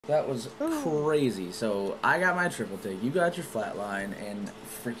That was crazy. So I got my triple take, you got your flatline, and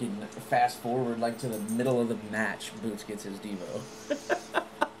freaking fast forward like to the middle of the match, Boots gets his Devo.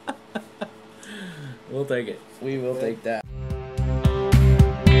 We'll take it. We will take that.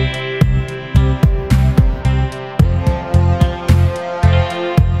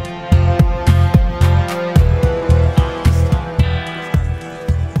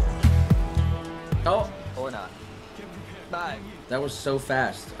 Oh! Or not. Bye. That was so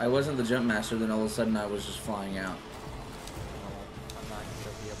fast. I wasn't the jump master, then all of a sudden I was just flying out. I'm not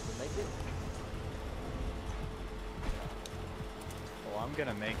going to be able to make it. Well, I'm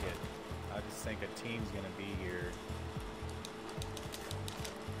gonna make it. I just think a team's gonna be here.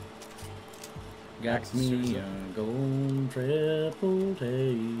 Got Max me Sousa. a gold triple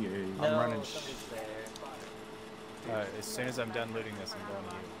take. No, I'm running somebody's there. As soon as I'm done looting this, I'm going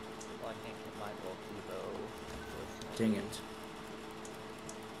to you. Well, I can't get my gold Evo. Dang it.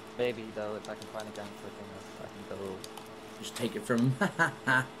 Maybe, though, if I can find a gun quick enough, I can go. Just take it from him.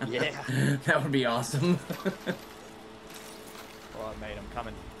 Yeah. That would be awesome. Well, mate, I'm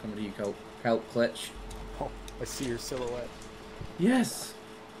coming. Coming to you, Colt. Colt Clutch. Oh, I see your silhouette. Yes!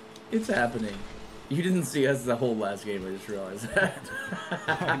 It's happening. You didn't see us the whole last game, I just realized that.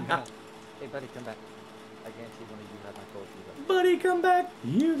 Hey, buddy, come back. I guarantee one of you have my gold Evo. Buddy, come back!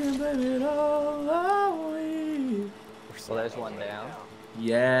 You can blame it all on me. Well, there's one down.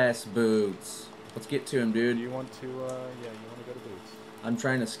 Yes, Boots. Let's get to him, Do dude. you want to, yeah, you want to go to Boots? I'm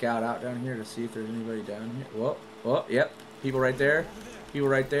trying to scout out down here to see if there's anybody down here. Whoa, whoa, yep. People right there. People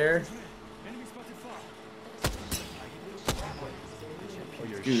right there. Oh,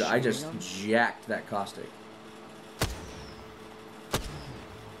 you're Dude, I shooting just them? jacked that caustic.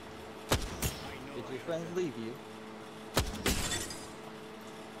 Did your friends leave you?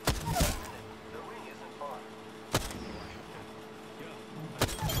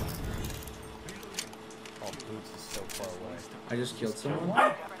 Oh, Boots is so far away. I just killed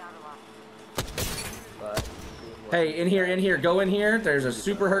someone. But. Hey, in here, go in here. There's a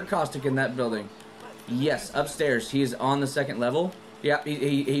super hurt caustic in that building. Yes, upstairs. He's on the second level. Yeah,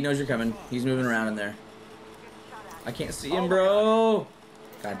 he knows you're coming. He's moving around in there. I can't see him, bro.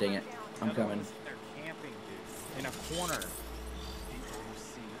 God dang it. I'm coming. They're camping, dude. In a corner.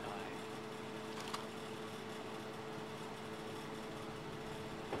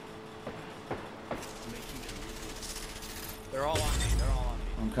 They're all on me. They're all on me.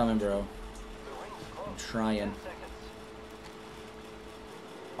 I'm coming, bro. I'm trying.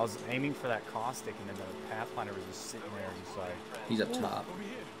 I was aiming for that caustic, and then the Pathfinder was just sitting there, just like He's up top.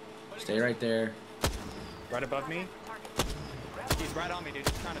 Stay right there. right above me. He's right on me, dude.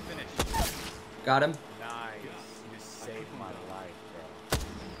 He's trying to finish. Got him. Nice. You just saved my life, bro.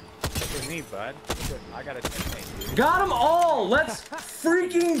 Look at me, bud. I got a teammate, dude. Got them all. Let's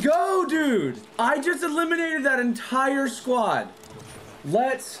freaking go, dude. I just eliminated that entire squad.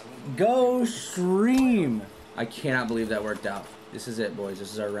 Let's go stream. I cannot believe that worked out. This is it, boys.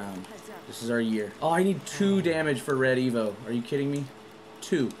 This is our round. This is our year. Oh, I need 2 damage for red Evo. Are you kidding me?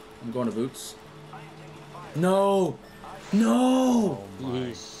 2. I'm going to Boots. No. No.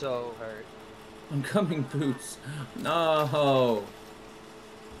 He's so hurt. I'm coming, Boots. No.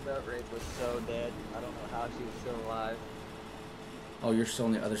 That raid was so dead. I don't know how she was still alive. Oh, you're still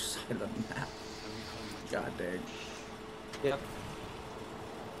on the other side of the map. God dang. Yep.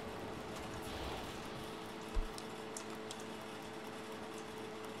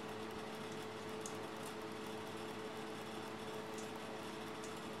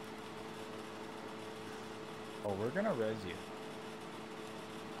 Oh, we're gonna res you.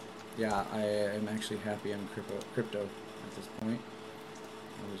 Yeah, I am actually happy I'm crypto at this point.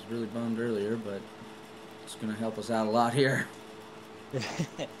 I was really bummed earlier, but it's gonna help us out a lot here.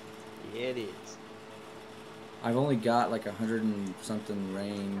 It is. I've only got like 100 and something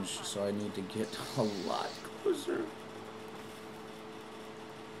range, so I need to get a lot closer.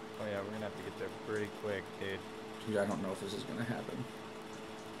 Oh yeah, we're gonna have to get there pretty quick, dude. Dude, I don't know if this is gonna happen.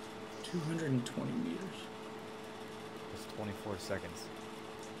 220 meters. It's 24 seconds.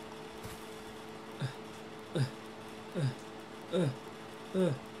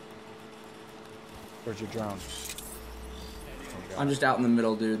 Where's your drone? Oh, I'm just out in the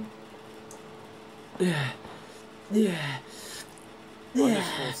middle, dude. Yeah. Yeah. I'm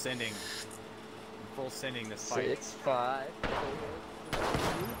just full sending. I'm full sending this fight. 6, 5, 4,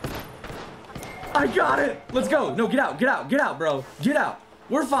 I got it! Let's go! No, get out, get out, get out, bro. Get out.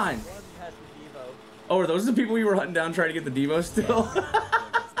 We're fine. 1 has the Evo. Oh, are those the people we were hunting down trying to get the Devo still?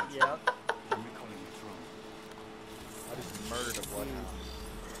 Yep. I just murdered a bloodhound.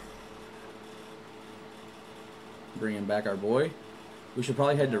 Bringing back our boy. We should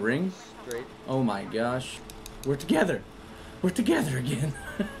probably head to ring. Straight. Oh my gosh. We're together. We're together again.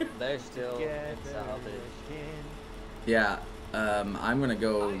 They're still Together salvage. again. Yeah, I'm gonna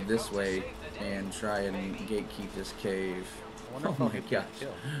go this way and try and gatekeep this cave. I wonder Oh if I'll my get gosh.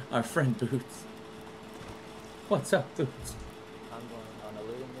 killed. Our friend Boots. What's up, Boots? I'm going on a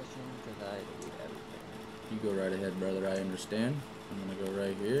looting mission because I delete everything. You go right ahead, brother. I understand. I'm gonna go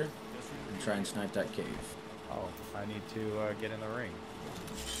right here and try and snipe that cave. Oh, I need to get in the ring.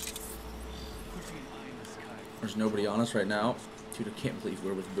 There's nobody on us right now. Dude, I can't believe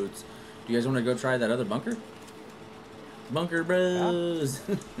we're with Boots. Do you guys want to go try that other bunker? Bunker bros!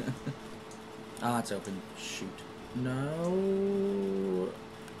 Ah, it's open. Shoot. No.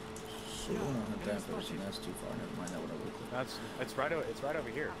 So we don't hunt that person. That's too far. Never mind. That would have looked. It's right over here. It's right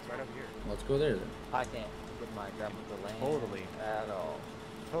over here. Let's go there then. I can't get my grab with the lane Totally. at all.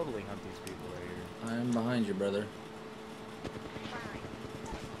 Totally hunt these people right here. I'm behind you, brother.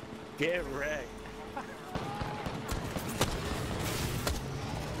 Get wrecked.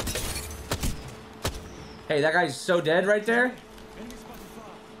 Hey, that guy's so dead right there.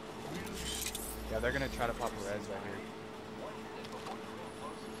 Yeah, they're gonna try to pop a res right here.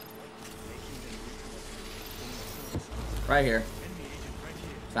 Right here.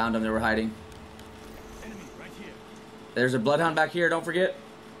 Found them. They were hiding. There's a bloodhound back here. Don't forget.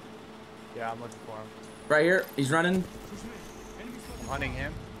 Yeah, I'm looking for him. Right here. He's running. I'm hunting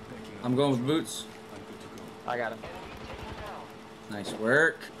him. I'm going with Boots. I got him. Nice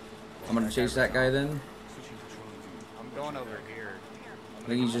work. I'm gonna chase that guy then. I'm going over here. I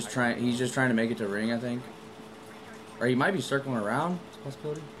think he's just trying. He's just trying to make it to ring. I think. Or he might be circling around. It's a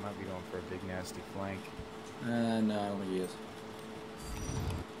possibility. Might be going for a big nasty flank. No, I don't think he is.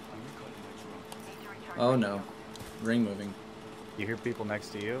 Oh no, ring moving. You hear people next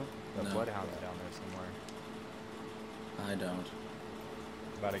to you? The No. bloodhound's down there somewhere. I don't.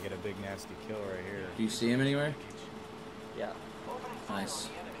 About to get a big nasty kill right here. Do you see him anywhere? Yeah. Nice.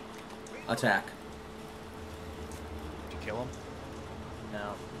 Attack. Did you kill him?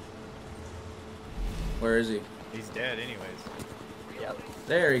 No. Where is he? He's dead anyways. Yep.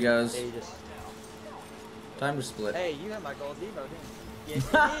 There he goes. Hey, just. Time to split. Hey, you have my gold Devo, didn't you? Yes, you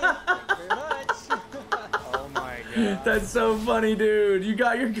did. Thank you very much. Oh my god. That's so funny, dude. You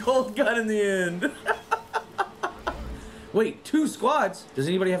got your gold gun in the end. Wait, 2 squads? Does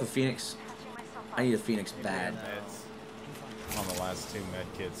anybody have a Phoenix? I need a Phoenix bad. Meds. On the last 2 med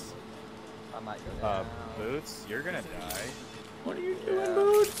kits. I might go down. Boots, you're gonna die. What are you doing,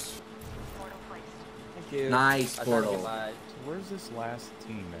 Boots? Thank you. Nice I tried to get portal. my- Where's this last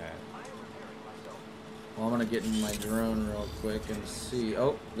team at? Well, I'm gonna get in my drone real quick and see.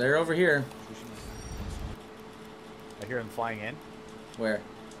 Oh, they're over here. I hear him flying in. Where?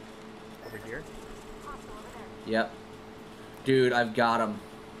 Over here. Yep. Dude, I've got him.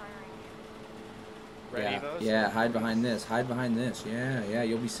 Red Yeah, Evos? yeah, hide behind this. Hide behind this. Yeah, yeah,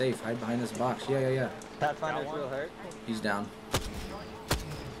 you'll be safe. Hide behind this box. Yeah, yeah, yeah. Pathfinder's Got one? real hurt. He's down.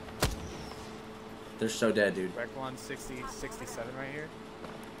 They're so dead, dude. Rec 160, 67 right here.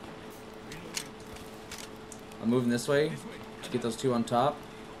 I'm moving this way to get those 2 on top.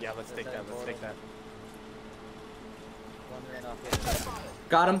 Yeah, let's take that. Let's take that. One ran off.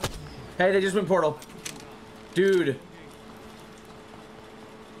 Got him. Hey, they just went portal. Dude.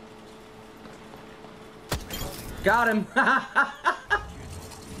 Got him. Nice.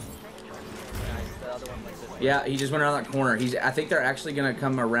 The other one went this way. Yeah, he just went around that corner. I think they're actually gonna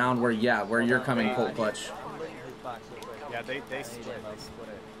come around where, yeah, where you're coming, Colt Clutch. I'm looting his box real quick. Yeah, they I need split. ammo. They split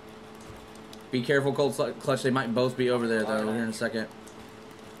it. Be careful, Colt Clutch. They might both be over there though. Here in a second.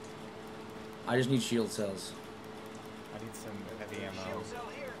 I just need shield cells. I need some heavy ammo.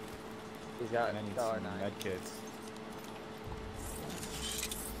 He's got And I need $9. some med kits.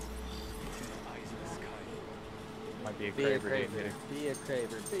 Might be a Be a Kraber getting craver. hit. Be a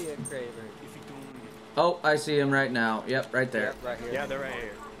craver. Be a craver. Oh, I see him right now. Yep, right there. Yep, right here. Yeah, they're right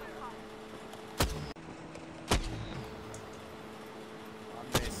here. I'm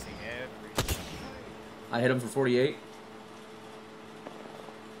missing every. I hit him for 48.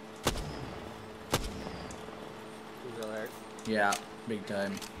 He's real hurt. Yeah, big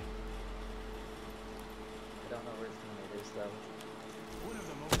time. I don't know where his teammate is though.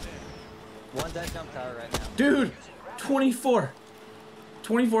 One's at jump tower right now. Dude, 24.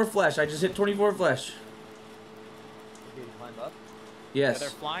 24 flesh. I just hit 24 flesh. Did he climb up? Yeah, Yes. they're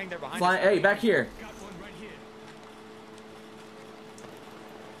flying. They're behind Fly. us. Hey, back here.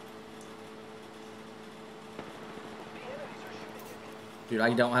 Dude,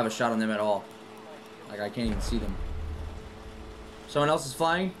 I don't have a shot on them at all. Like, I can't even see them. Someone else is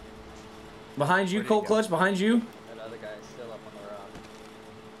flying. Behind you, Where'd he Colt go? Clutch. Behind you. That other guy is still up on the rock.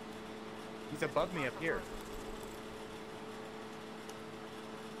 He's above me up here.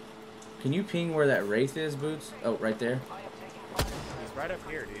 Can you ping where that Wraith is, Boots? Oh, right there. He's right up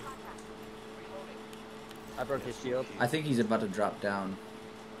here, dude. I broke his shield. I think he's about to drop down.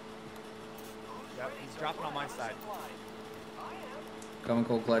 Yep, he's dropping on my side. Coming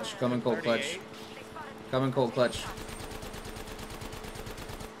cold clutch. Coming cold clutch. 38. Coming cold clutch.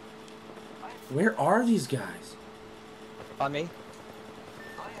 Where are these guys? On me.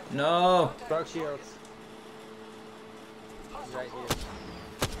 No. Broke shields. He's right here.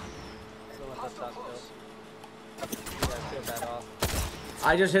 Still with us top still. You guys feel that off.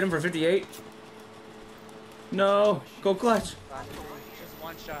 I just hit him for 58. No. Go clutch. Just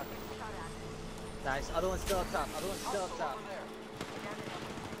one shot. Nice. Other one's still up top. Other one's still up top.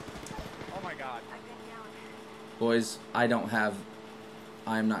 Oh my god. Boys, I don't have...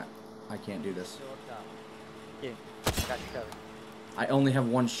 I'm not... I can't do this. Still up top. Yeah. Got you covered. I only have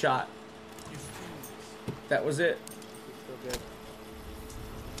one shot. That was it. He's still good.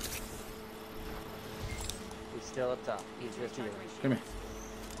 He's still up top. He's just here. Come here.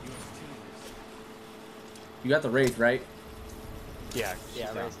 You got the Wraith, right? Yeah. Yeah,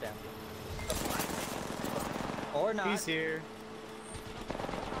 she's down. race down. Or not. He's here.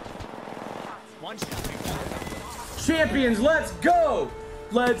 One shot. Champions, let's go!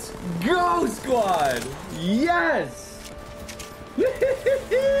 Let's go, squad! Yes!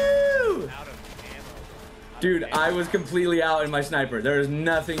 Woo-hoo-hoo-hoo! Out of ammo. Dude, I was completely out in my sniper. There is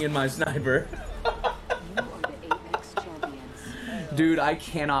nothing in my sniper. Dude, I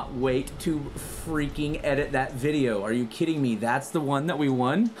cannot wait to freaking edit that video. Are you kidding me? That's the one that we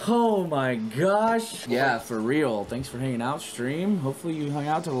won? Oh my gosh. Yeah, for real. Thanks for hanging out, stream. Hopefully you hung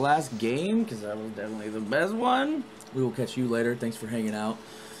out to the last game, because that was definitely the best one. We will catch you later. Thanks for hanging out.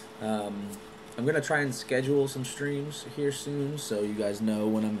 I'm going to try and schedule some streams here soon, so you guys know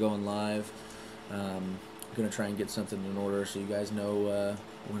when I'm going live. I'm going to try and get something in order so you guys know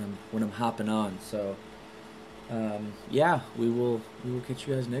when I'm hopping on. So... yeah, we will catch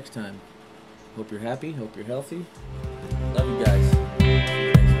you guys next time. Hope you're happy, hope you're healthy. Love you guys.